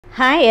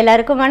Hi,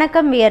 எல்லாருக்கும்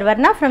வணக்கம். We are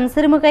Varnaa from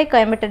Sirumugai,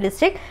 Coimbatore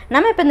district.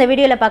 நம்ம இப்ப இந்த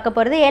வீடியோல பார்க்க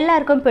போறது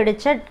எல்லாருக்கும்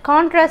பிடிச்ச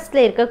கான்ட்ராஸ்ட்ல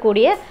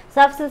இருக்கக்கூடிய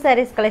soft silk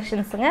sarees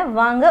collectionsங்க.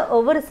 வாங்க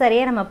ஒவ்வொரு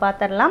சாரியை நம்ம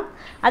பார்த்தறலாம்.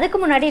 அதுக்கு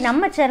முன்னாடி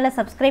நம்ம சேனலை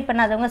subscribe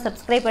பண்ணாதவங்க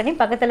subscribe பண்ணி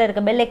பக்கத்துல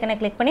இருக்க bell icon-ஐ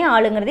click பண்ணி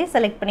ஆளுங்கறதை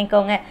select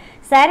பண்ணிக்கோங்க.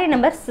 Saree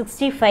number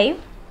 65.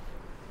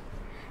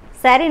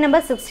 Saree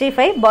number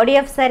 65, body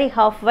of saree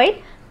half white.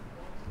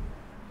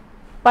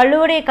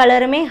 பல்லுடைய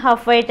கலருமே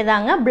half white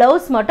தாங்க.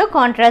 Blouse மட்டும்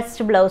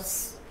contrast blouse.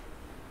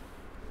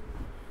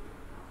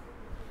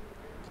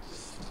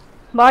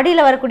 Body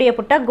la varkudiya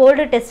putta gold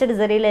tested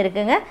zarila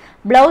irukanga.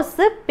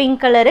 Blouse pink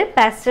color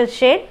pastel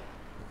shade.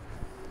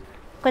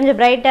 Konja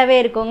bright ave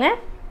irukunga.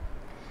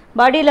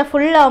 Body la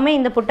full avame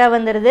indha putta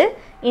vandirudhu.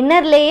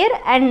 Inner layer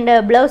and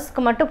blouse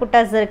ku mattum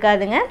puttas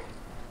irukadunga.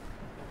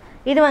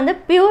 Idu vandu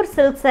pure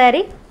silk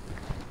saree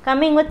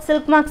coming with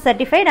silk mark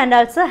certified and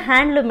also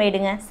handloom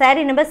made nga.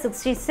 Saree number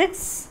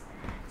 66.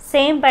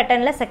 Same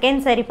pattern la second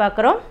saree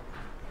paakrom.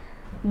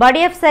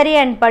 Body of saree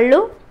and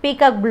pallu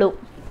peacock blue.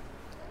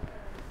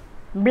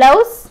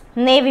 Blouse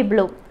navy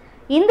blue.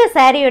 இந்த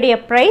சாரியோட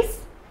price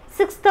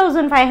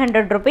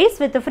 6500 rupees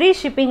with free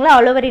shipping la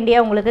all over India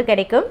உங்களுக்கு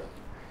கிடைக்கும்.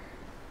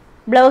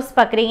 Blouse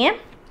பார்க்கறீங்க.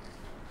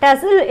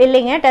 Tassel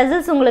இல்லைங்க.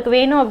 Tassels உங்களுக்கு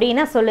வேணும்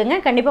அப்படினா சொல்லுங்க.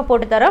 கண்டிப்பா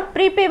போட்டு தரோம்.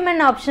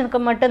 Prepayment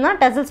ஆப்ஷனுக்கு மட்டும் தான்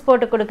tassels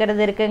போட்டு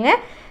கொடுக்கிறது இருக்குங்க.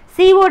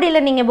 COD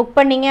ல நீங்க புக்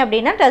பண்ணீங்க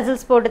அப்படினா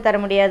tassels போட்டு தர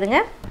முடியாதுங்க.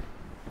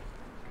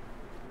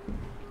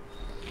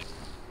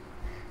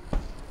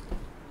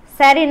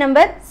 Saree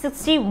number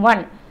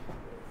 61.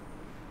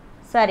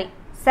 Sorry.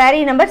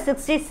 Saree number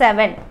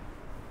 67.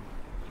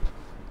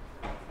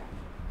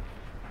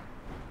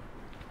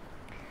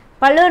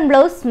 Pallu and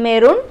blouse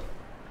maroon.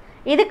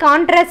 இது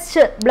contrast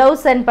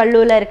blouse and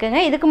pallu la இருக்குங்க.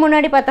 இதுக்கு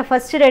முன்னாடி பார்த்த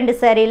first ரெண்டு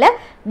சாரியில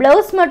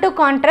blouse மட்டும்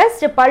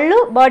contrast, pallu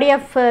body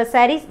of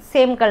saree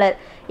same color.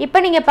 இப்போ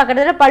நீங்க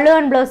பார்க்கறதுல pallu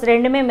and blouse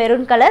ரெண்டுமே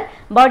maroon color,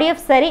 body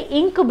of saree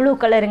ink blue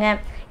colorங்க.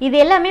 இது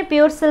எல்லாமே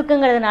pure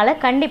silkங்கிறதுனால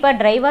கண்டிப்பா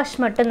dry wash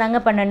மட்டும் தாங்க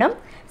பண்ணனும்.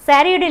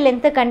 Saree உடைய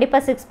length கண்டிப்பா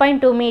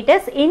 6.2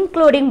 meters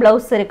including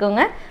blouse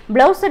இருக்குங்க.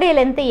 Blouse உடைய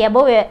length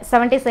above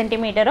 70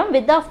 cm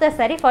width of the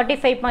saree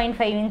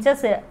 45.5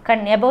 inches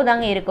above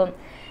தாங்க இருக்கும்.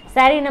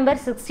 Saree number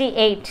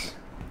 68.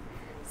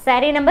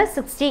 Saree number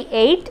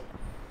 68.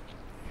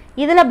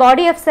 இதுல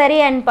body of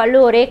saree and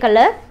pallu ஒரே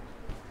color.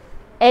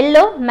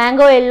 Yellow,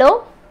 mango yellow.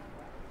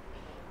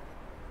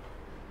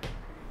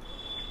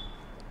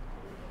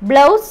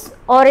 Blouse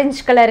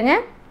orange colorங்க.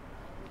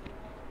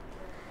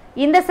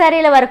 இந்த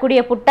சாரியில வரக்கூடிய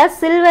புட்டா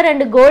silver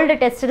and gold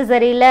tested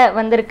சாரியில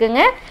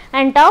வந்திருக்குங்க.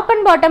 and top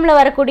and bottomல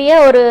வரக்கூடிய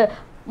ஒரு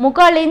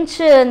 1/4 inch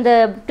அந்த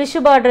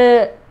tissue border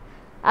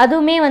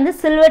அதுவுமே வந்து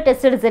silver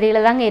tested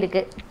சாரியில தாங்க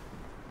இருக்கு.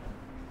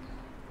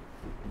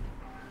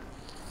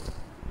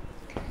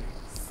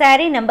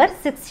 Saree number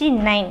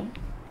 69.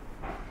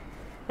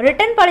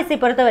 ரிட்டர்ன் பாலிசி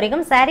பொறுத்த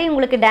வரைக்கும் சாரி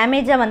உங்களுக்கு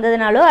டேமேஜா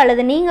வந்ததனாலோ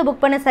அல்லது நீங்க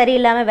புக் பண்ண சாரி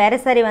இல்லாம வேற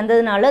சாரி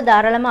வந்ததனாலோ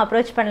தாராளமா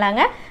அப்ரோச்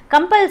பண்ணலாங்க.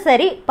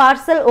 கம்பல்சரி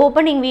பார்சல்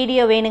ஓபனிங்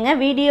வீடியோ வேணுங்க.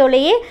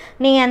 வீடியோலயே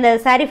நீங்க அந்த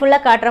சாரி ஃபுல்லா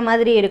காட்ற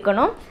மாதிரி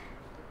இருக்கணும்.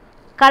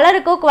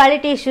 கலருக்கோ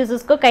குவாலிட்டி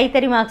இஷ்யூஸ்க்கோ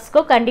கைத்தறி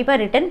மார்க்ஸ்க்கோ கண்டிப்பா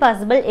ரிட்டர்ன்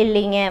பாசிபிள்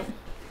இல்லைங்க.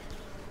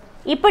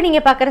 இப்போ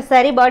நீங்க பார்க்குற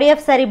sorry body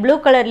of sorry blue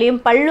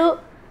கலர்லயும் பல்லு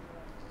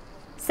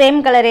சேம்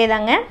கலரே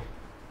தாங்க.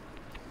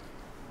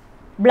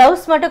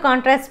 ப்ளவுஸ் மட்டும்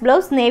contrast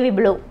blouse navy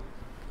blue.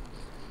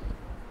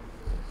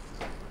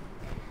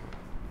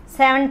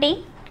 70.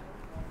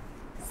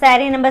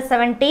 Saree number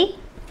 70.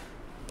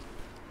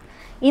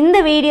 இந்த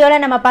வீடியோல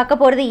நம்ம பார்க்க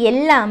போறது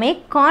எல்லாமே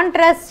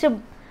கான்ட்ராஸ்ட்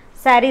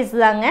sarees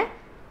தாங்க.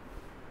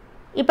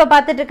 இப்போ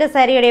பார்த்துட்டு இருக்க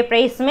சாரியோட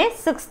பிரைஸ்மே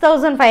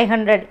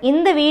 6500.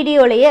 இந்த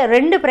வீடியோலயே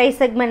ரெண்டு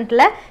பிரைஸ்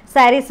செக்மென்ட்ல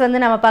sarees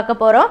வந்து நம்ம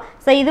பார்க்க போறோம்.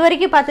 சோ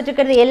இதுவரைக்கும் பார்த்துட்டு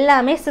இருக்கிறது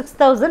எல்லாமே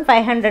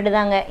 6500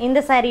 தாங்க.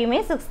 இந்த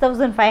சாரியுமே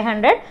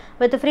 6500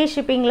 with free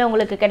shippingல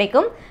உங்களுக்கு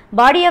கிடைக்கும்.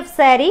 Body of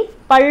saree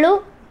பல்லு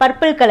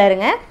purple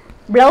கலருங்க.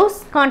 Blouse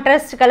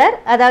contrast color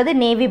அதாவது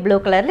navy blue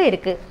கலர்ல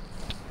இருக்கு.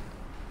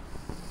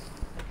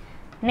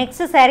 Next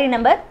saree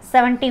number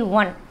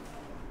 71.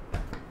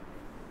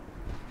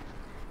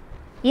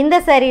 இந்த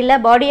சாரியில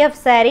body of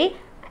saree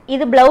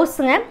இது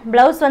பிளவுஸ்ங்க.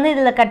 பிளவுஸ் வந்து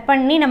இதுல கட்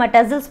பண்ணி நம்ம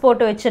tassels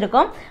போட்டு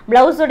வச்சிருக்கோம்.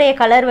 பிளவுஸ் உடைய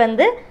கலர்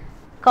வந்து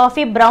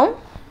காஃபி பிரவுன்.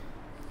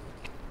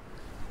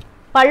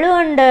 பல்லு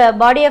and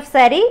body of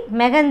saree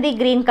mehndi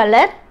green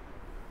colour.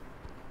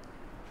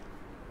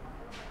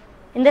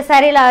 இந்த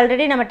சாரியில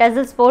ஆல்ரெடி நம்ம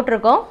tassels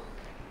போட்டுருக்கோம்.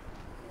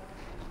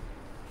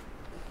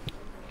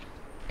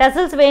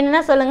 tassels வேணும்னா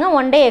சொல்லுங்க.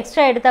 one day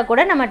extra எடுத்தா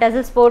கூட நம்ம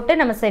tassels போட்டு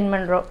நம்ம சென்ட்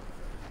பண்றோம்.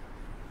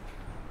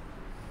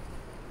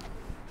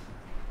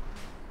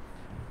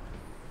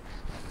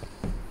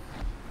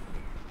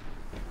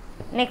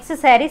 next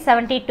saree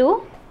 72.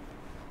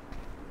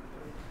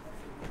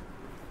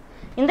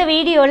 இந்த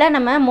வீடியோல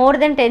நம்ம more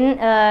than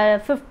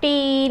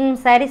 15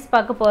 sarees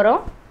பார்க்க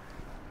போறோம்.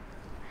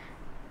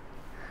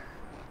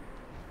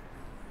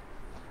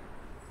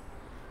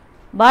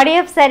 body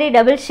of saree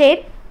double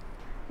shade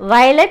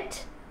violet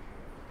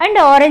and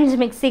orange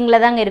mixing la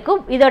தாங்க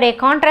இருக்கும். இதோட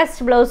contrast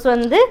blouse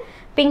வந்து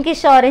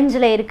pinkish orange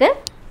ல இருக்கு.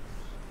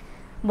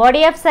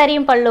 body of saree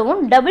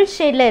palluவும் double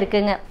shade ல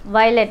இருக்குங்க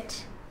violet.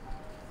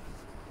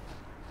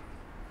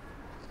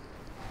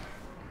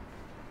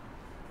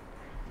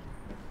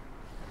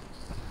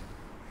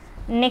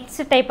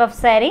 Next type of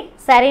saree,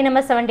 saree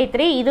number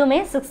 73. இதுவுமே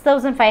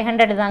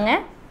 6500 தாங்க.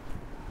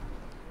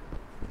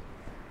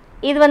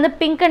 இது வந்து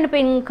pink and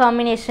pink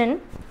combination.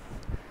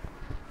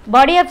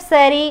 Body of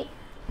saree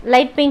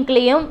light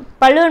பிங்க்லேயும்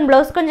பல்லு அண்ட்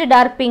ப்ளவுஸ் கொஞ்சம்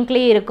டார்க்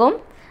பிங்க்லேயும் இருக்கும்.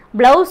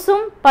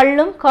 ப்ளவுஸும்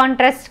பல்லும்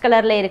கான்ட்ராஸ்ட்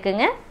கலரில்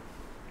இருக்குங்க.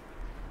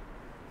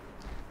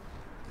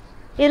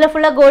 இதில்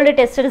ஃபுல்லாக கோல்டு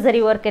டெஸ்டட்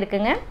சரி ஒர்க்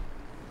இருக்குங்க.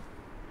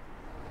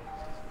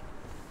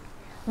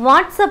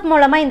 வாட்ஸ்அப்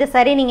மூலமாக இந்த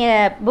saree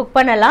நீங்கள் புக்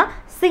பண்ணலாம்.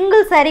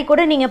 சிங்கிள் saree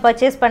கூட நீங்கள்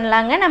பர்ச்சேஸ்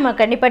பண்ணலாங்க. நம்ம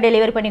கண்டிப்பாக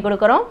டெலிவரி பண்ணி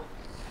கொடுக்குறோம்.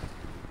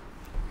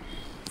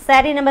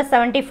 saree number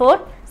 74.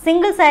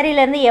 சிங்கிள்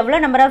சாரீலேருந்து எவ்வளோ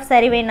நம்பர் ஆஃப்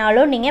saree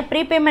வேணாலும் நீங்கள்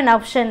ப்ரீபேமெண்ட்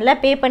ஆப்ஷனில்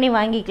பே பண்ணி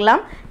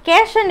வாங்கிக்கலாம்.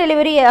 கேஷ் ஆன்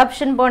டெலிவரி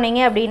ஆப்ஷன்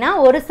போனீங்க அப்படின்னா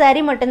ஒரு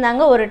saree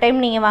மட்டும்தாங்க ஒரு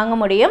டைம் நீங்கள் வாங்க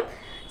முடியும்.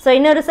 ஸோ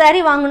இன்னொரு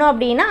saree வாங்கணும்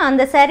அப்படின்னா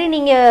அந்த saree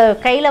நீங்கள்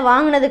கையில்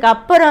வாங்கினதுக்கு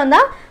அப்புறம்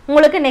தான்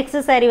உங்களுக்கு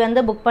நெக்ஸ்ட் saree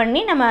வந்து புக்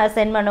பண்ணி நம்ம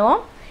சென்ட்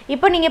பண்ணுவோம்.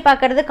 இப்போ நீங்கள்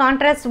பார்க்குறது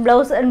கான்ட்ராஸ்ட்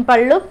ப்ளவுஸ் அண்ட்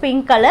பல்லு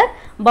pink colour,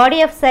 body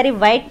of saree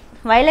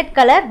violet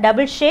colour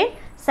double shade,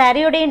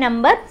 சாரியோடைய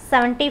number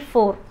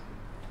 74.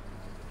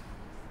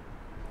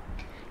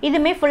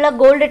 இதுவுமே ஃபுல்லாக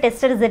கோல்டு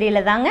டெஸ்டட்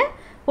சரியில் தாங்க.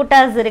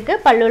 புட்டாஸ்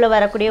இருக்குது, பல்லுவில்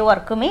வரக்கூடிய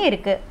ஒர்க்குமே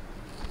இருக்குது.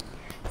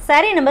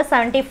 saree number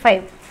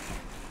 75.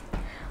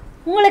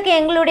 உங்களுக்கு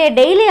எங்களுடைய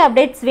டெய்லி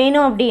அப்டேட்ஸ்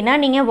வேணும் அப்படின்னா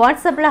நீங்கள்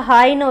வாட்ஸ்அப்பில்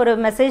ஹாய்னு ஒரு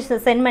மெசேஜ்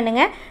சென்ட்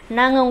பண்ணுங்கள்.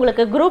 நாங்கள்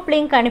உங்களுக்கு குரூப்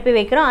லிங்க் அனுப்பி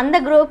வைக்கிறோம். அந்த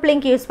குரூப்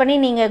லிங்க் யூஸ் பண்ணி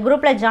நீங்கள்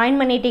குரூப்பில் ஜாயின்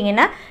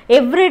பண்ணிட்டீங்கன்னா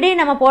எவ்ரிடே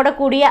நம்ம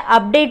போடக்கூடிய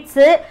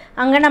அப்டேட்ஸு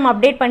அங்கே நம்ம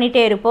அப்டேட்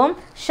பண்ணிகிட்டே இருப்போம்.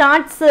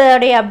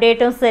 ஷார்ட்ஸோடைய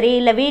அப்டேட்டும் சரி,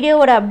 இல்லை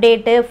வீடியோவோட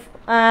update,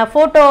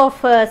 photo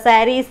of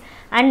sarees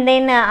and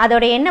then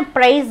அதோடைய என்ன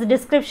ப்ரைஸ்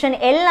டிஸ்கிரிப்ஷன்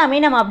எல்லாமே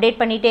நம்ம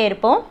அப்டேட் பண்ணிகிட்டே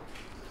இருப்போம்.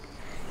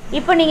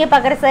 இப்போ நீங்கள்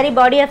பார்க்குற saree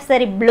body of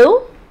saree blue,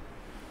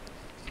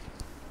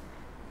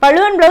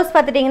 பல்லு அண்ட் ப்ளவுஸ்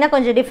பார்த்துட்டிங்கன்னா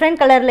கொஞ்சம் டிஃப்ரெண்ட்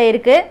கலரில்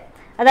இருக்குது.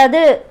 அதாவது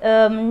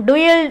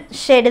டூயல்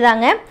ஷேடு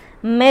தாங்க.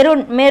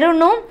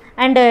 மெரூனும்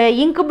அண்டு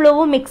இங்க்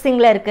ப்ளூவும்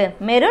மிக்சிங்கில் இருக்குது.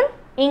 மெரூன்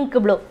இங்க்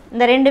ப்ளூ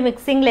இந்த ரெண்டு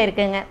மிக்சிங்கில்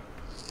இருக்குங்க.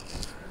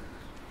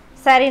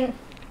 saree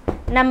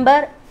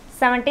number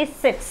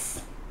 76.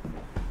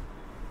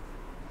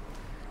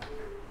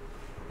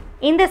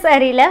 இந்த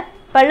சாரியில்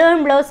பல்லு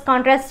and blouse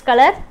contrast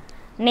colour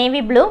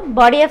navy blue,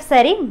 body of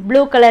saree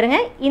blue கலருங்க.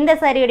 இந்த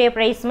சாரியுடைய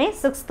ப்ரைஸுமே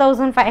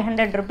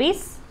 6500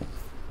 rupees.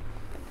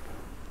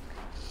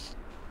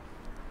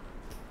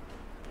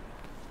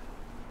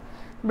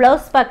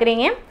 ப்ளவுஸ்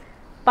பார்க்குறீங்க,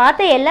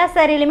 பார்த்த எல்லா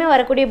சாரிலையுமே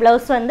வரக்கூடிய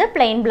ப்ளவுஸ் வந்து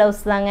பிளைன்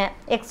ப்ளவுஸ் தாங்க.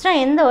 எக்ஸ்ட்ரா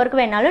எந்த ஒர்க்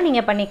வேணாலும்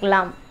நீங்கள்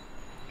பண்ணிக்கலாம்.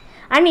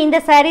 அண்ட் இந்த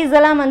சாரீஸ்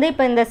எல்லாம் வந்து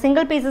இப்போ இந்த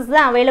சிங்கிள் பீசஸ்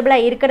தான்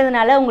அவைலபிளாக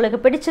இருக்கிறதுனால உங்களுக்கு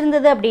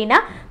பிடிச்சிருந்தது அப்படின்னா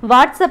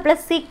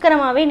வாட்ஸ்அப்பில்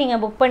சீக்கிரமாகவே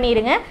நீங்கள் புக்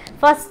பண்ணிடுங்க.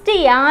 ஃபஸ்ட்டு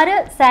யார்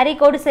saree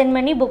கோடு சென்ட்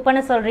பண்ணி புக்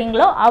பண்ண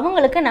சொல்கிறீங்களோ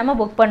அவங்களுக்கு நம்ம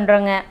புக்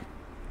பண்ணுறோங்க.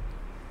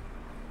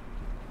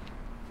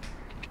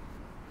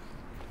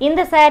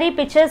 இந்த saree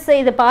பிக்சர்ஸ்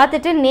இது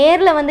பார்த்துட்டு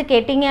நேரில் வந்து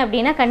கேட்டிங்க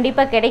அப்படின்னா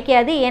கண்டிப்பாக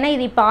கிடைக்காது. ஏன்னா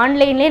இது இப்போ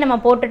ஆன்லைன்லேயே நம்ம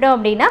போட்டுட்டோம்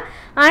அப்படின்னா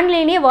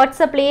ஆன்லைன்லேயே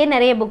வாட்ஸ்அப்லேயே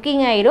நிறைய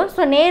புக்கிங் ஆகிடும்.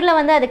 ஸோ நேரில்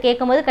வந்து அதை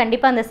கேட்கும்போது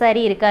கண்டிப்பாக அந்த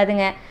saree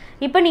இருக்காதுங்க.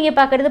 இப்போ நீங்கள்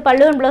பார்க்குறது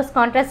பல்லு and blouse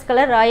contrast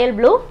colour Royal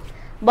blue,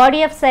 body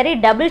of saree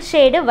double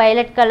shade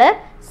violet colour,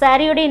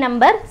 சாரியுடைய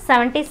நம்பர்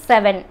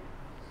 77.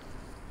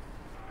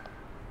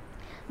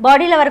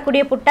 பாடியில்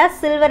வரக்கூடிய புட்டா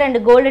silver and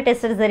gold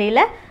tested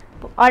சரியில்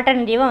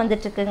ஆல்டர்னேட்டிவாக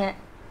வந்துட்டுருக்குங்க.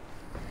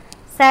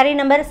 saree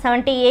number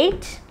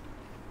 78.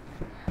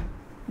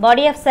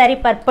 Body of saree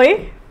purple,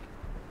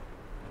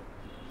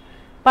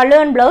 பல்லு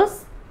and blouse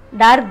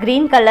dark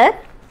green colour.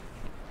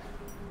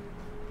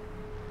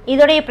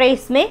 இதோடைய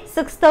ப்ரைஸுமே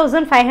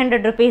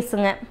 6500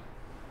 rupeesங்க.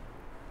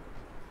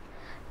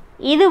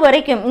 இது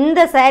வரைக்கும் இந்த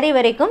saree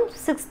வரைக்கும்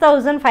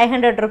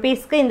 6500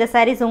 rupeesக்கு இந்த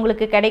sarees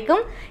உங்களுக்கு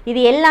கிடைக்கும்.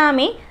 இது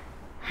எல்லாமே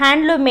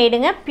handloom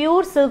மேடுங்க.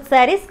 Pure silk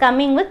sarees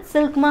coming with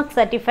silk mark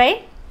certified.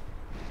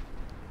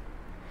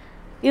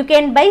 You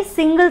can buy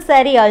single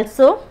saree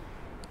also.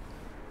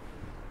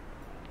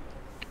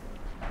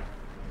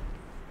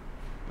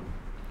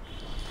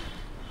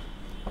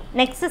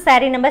 Next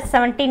saree number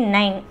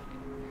 79.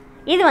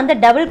 இது வந்து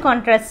டபுள்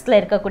கான்ட்ராஸ்ட்ல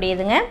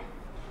இருக்கக்கூடியதுங்க.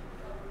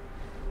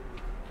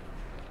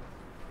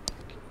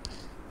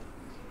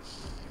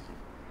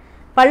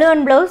 பல்லு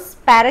அண்ட் ப்ளவுஸ்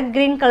பேரட்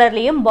கிரீன்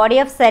கலர்லேயும் பாடி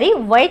ஆஃப் saree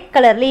ஒயிட்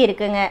கலர்லேயும்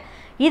இருக்குங்க.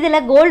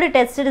 இதில் கோல்டு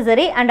டெஸ்டட்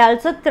சரி and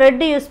also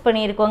thread use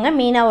பண்ணியிருக்கோங்க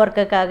Meena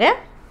ஒர்க்குக்காக.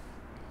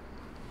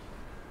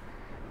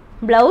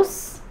 Blouse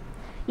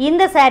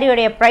இந்த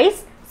சாரியோடைய price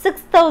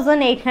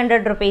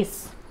 6800 rupees.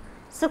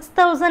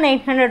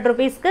 6800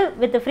 rupeesக்கு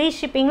with free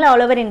ஷிப்பிங்கில்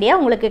all over India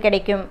உங்களுக்கு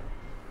கிடைக்கும்.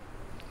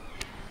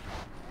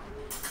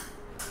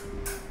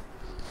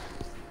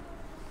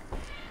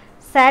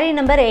 saree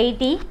number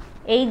 80.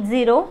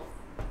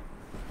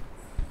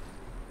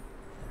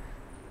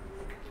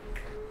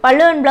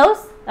 பல்லு and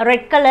blouse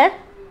red colour,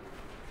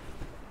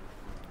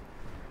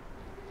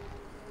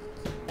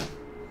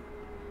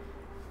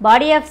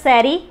 body of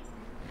saree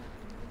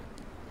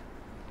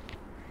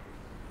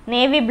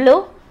navy blue,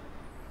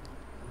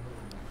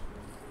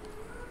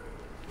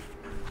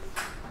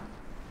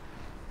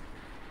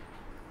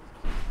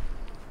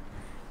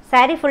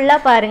 saree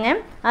ஃபுல்லாக பாருங்கள்.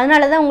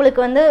 அதனால தான்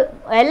உங்களுக்கு வந்து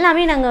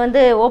எல்லாமே நாங்கள்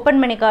வந்து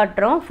ஓப்பன் பண்ணி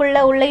காட்டுறோம்.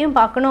 ஃபுல்லாக உள்ளேயும்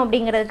பார்க்கணும்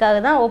அப்படிங்கிறதுக்காக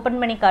தான் ஓப்பன்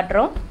பண்ணி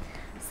காட்டுறோம்.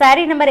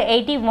 saree number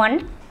 81.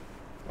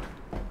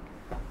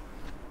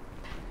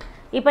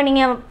 இப்போ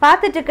நீங்கள்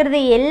பார்த்துட்டு இருக்கிறது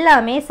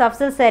எல்லாமே சாஃப்ட்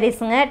சில்க்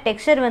சாரீஸுங்க.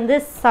 டெக்ஸ்சர் வந்து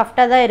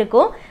சாஃப்டாக தான்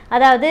இருக்கும்,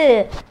 அதாவது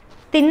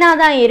தின்னாக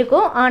தான்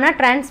இருக்கும், ஆனால்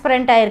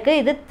டிரான்ஸ்பரண்ட்டாக இருக்குது.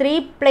 இது 3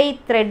 ப்ளை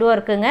த்ரெட்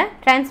ஒர்க்குங்க,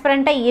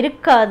 டிரான்ஸ்பரண்ட்டாக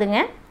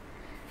இருக்காதுங்க.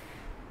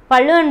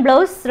 பல்லு and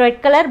blouse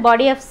red colour,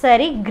 body of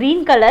sari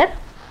green colour.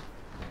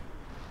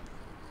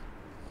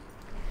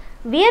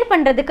 Wear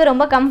பண்ணுறதுக்கு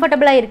ரொம்ப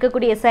கம்ஃபர்டபுளாக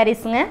இருக்கக்கூடிய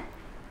சாரீஸுங்க.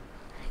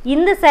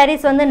 இந்த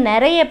சாரீஸ் வந்து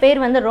நிறைய பேர்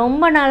வந்து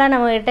ரொம்ப நாளாக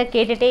நம்மகிட்ட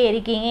கேட்டுகிட்டே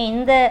இருக்கீங்க.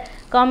 இந்த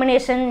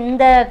காம்பினேஷன்,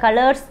 இந்த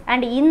கலர்ஸ்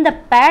அண்ட் இந்த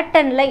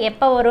பேட்டர்னில்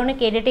எப்போ வரும்னு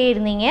கேட்டுகிட்டே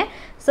இருந்தீங்க.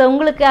 ஸோ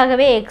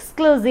உங்களுக்காகவே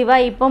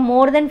எக்ஸ்க்ளூசிவாக இப்போ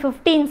மோர் தென்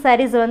 15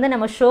 சாரீஸ் வந்து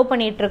நம்ம ஷோ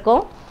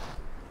பண்ணிகிட்ருக்கோம்.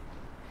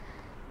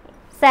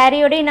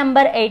 சாரியோடைய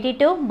number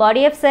 82,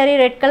 body of sari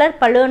red colour,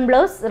 பல்லு அண்ட்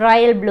ப்ளவுஸ்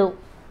ராயல் ப்ளூ.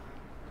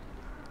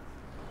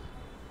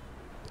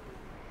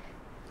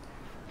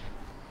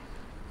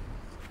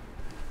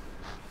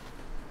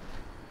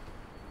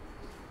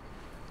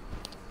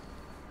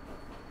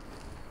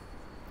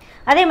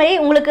 அதே மாதிரி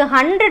உங்களுக்கு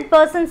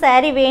 100%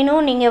 சாரீ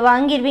வேணும், நீங்கள்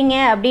வாங்கிடுவீங்க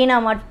அப்படின்னா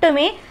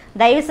மட்டுமே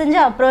தயவு செஞ்சு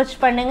அப்ரோச்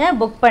பண்ணுங்கள்,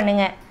 புக்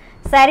பண்ணுங்கள்.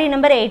 சாரீ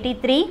நம்பர்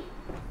 83.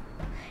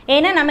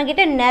 ஏன்னா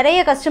நம்மக்கிட்ட நிறைய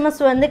கஸ்டமர்ஸ்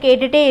வந்து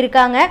கேட்டுகிட்டே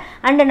இருக்காங்க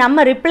அண்டு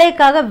நம்ம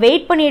ரிப்ளைக்காக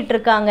வெயிட் பண்ணிகிட்டு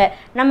இருக்காங்க.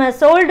 நம்ம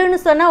சோல்டுன்னு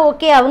சொன்னால்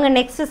ஓகே, அவங்க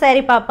நெக்ஸ்ட்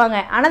சாரீ பார்ப்பாங்க.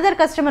 அனதர்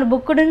கஸ்டமர்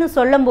புக்குடுன்னு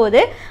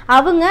சொல்லும்போது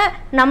அவங்க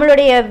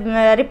நம்மளுடைய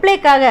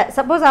ரிப்ளைக்காக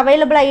சப்போஸ்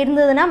அவைலபிளாக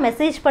இருந்ததுன்னா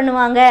மெசேஜ்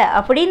பண்ணுவாங்க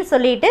அப்படின்னு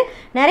சொல்லிட்டு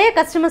நிறைய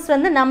கஸ்டமர்ஸ்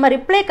வந்து நம்ம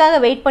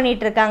ரிப்ளைக்காக வெயிட்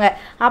பண்ணிகிட்டு இருக்காங்க.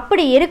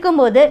 அப்படி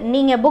இருக்கும்போது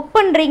நீங்கள் புக்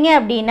பண்ணுறீங்க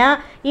அப்படின்னா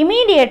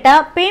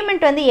இமீடியட்டாக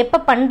பேமெண்ட் வந்து எப்போ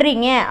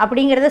பண்ணுறீங்க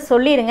அப்படிங்கிறத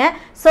சொல்லிடுங்க.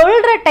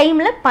 சொல்கிற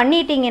டைமில்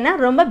பண்ணிட்டீங்கன்னா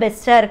ரொம்ப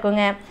பெஸ்ட்டாக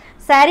இருக்குங்க.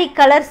 சாரீ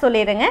கலர்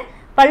சொல்லிடுங்க.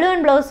 பல்லு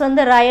அண்ட் ப்ளவுஸ்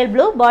வந்து Royal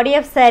blue, body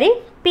of sari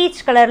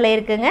beach கலரில்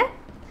இருக்குங்க.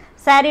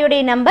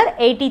 சாரியுடைய நம்பர்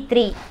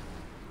 83.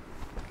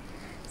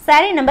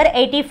 சாரீ நம்பர்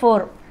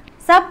 84.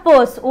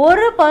 சப்போஸ்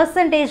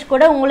 1%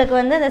 கூட உங்களுக்கு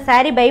வந்து அந்த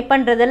சாரீ பை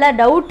பண்ணுறதுல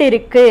டவுட்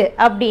இருக்குது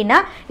அப்படின்னா,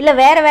 இல்லை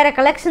வேறு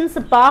கலெக்ஷன்ஸ்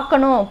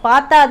பார்க்கணும்,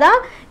 பார்த்தா தான்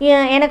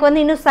எனக்கு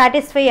வந்து இன்னும்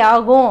சாட்டிஸ்ஃபை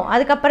ஆகும்,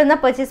 அதுக்கப்புறம்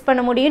தான் பர்ச்சேஸ்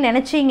பண்ண முடியும்னு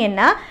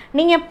நினச்சிங்கன்னா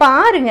நீங்கள்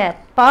பாருங்கள்.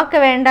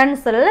 பார்க்க வேண்டான்னு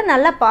சொல்லலை,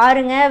 நல்லா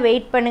பாருங்கள்,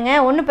 வெயிட்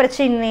பண்ணுங்கள், ஒன்றும்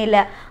பிரச்சனை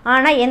இல்லை.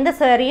 ஆனால் எந்த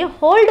சாரியும்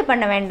ஹோல்டு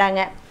பண்ண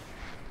வேண்டாங்க.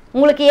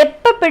 உங்களுக்கு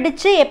எப்போ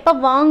பிடிச்சு எப்போ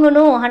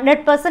வாங்கணும்,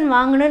 100%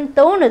 வாங்கணும்னு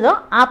தோணுதோ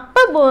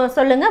அப்போ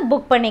சொல்லுங்கள்,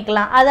 புக்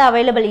பண்ணிக்கலாம், அது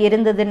அவைலபிள்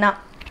இருந்ததுன்னா.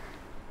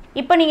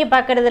 இப்போ நீங்கள்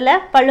பார்க்குறதுல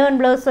பல்லு அண்ட்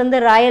ப்ளவுஸ் வந்து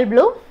Royal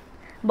blue,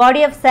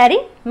 body of sari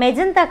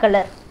magenta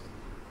colour.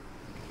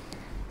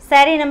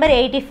 Sari number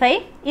 85.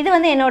 இது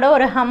வந்து என்னோட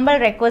ஒரு ஹம்பிள்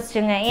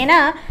ரெக்வஸ்ட்டுங்க. ஏன்னா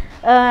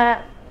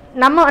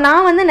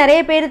நான் வந்து நிறைய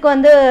பேருக்கு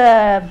வந்து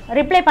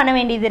ரிப்ளை பண்ண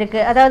வேண்டியது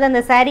இருக்குது. அதாவது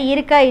அந்த சாரீ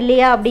இருக்கா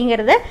இல்லையா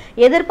அப்படிங்கிறத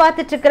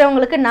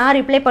எதிர்பார்த்துட்ருக்கிறவங்களுக்கு நான்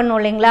ரிப்ளை பண்ணும்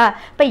இல்லைங்களா.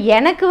 இப்போ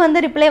எனக்கு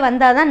வந்து ரிப்ளை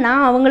வந்தால் தான்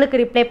நான்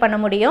அவங்களுக்கு ரிப்ளை பண்ண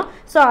முடியும்.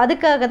 ஸோ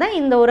அதுக்காக தான்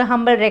இந்த ஒரு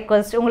ஹம்பிள்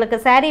ரெக்வஸ்ட். உங்களுக்கு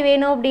சாரீ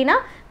வேணும் அப்படின்னா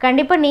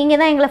கண்டிப்பாக நீங்கள்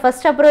தான் எங்களை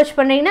ஃபஸ்ட் அப்ரோச்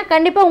பண்ணுறீங்கன்னா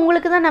கண்டிப்பாக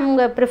உங்களுக்கு தான்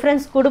நம்ம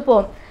ப்ரிஃபரன்ஸ்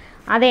கொடுப்போம்.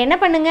 அதை என்ன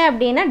பண்ணுங்கள்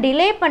அப்படின்னா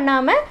டிலே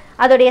பண்ணாமல்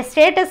அதோடைய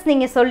ஸ்டேட்டஸ்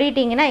நீங்கள்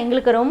சொல்லிட்டீங்கன்னா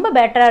எங்களுக்கு ரொம்ப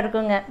பெட்டராக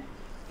இருக்குங்க.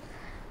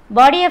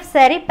 Body of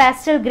sari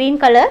pastel green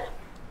colour,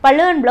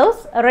 பல்லு அண்ட்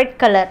ப்ளவுஸ் ரெட்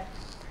கலர்.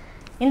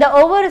 இந்த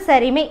ஒவ்வொரு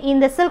சாரியுமே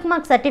இந்த சில்க்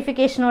மார்க்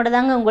சர்டிஃபிகேஷனோட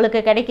தாங்க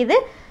உங்களுக்கு கிடைக்குது.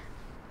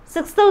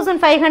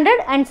 6500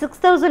 அண்ட்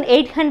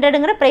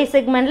 6800ங்கிற ப்ரைஸ்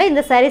செக்மெண்ட்டில்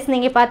இந்த சாரீஸ்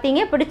நீங்கள்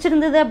பார்த்தீங்க.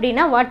 பிடிச்சிருந்தது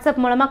அப்படின்னா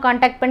வாட்ஸ்அப் மூலமாக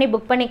காண்டாக்ட் பண்ணி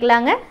புக்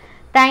பண்ணிக்கலாங்க.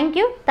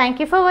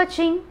 தேங்க்யூ ஃபார்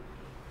வாட்சிங்.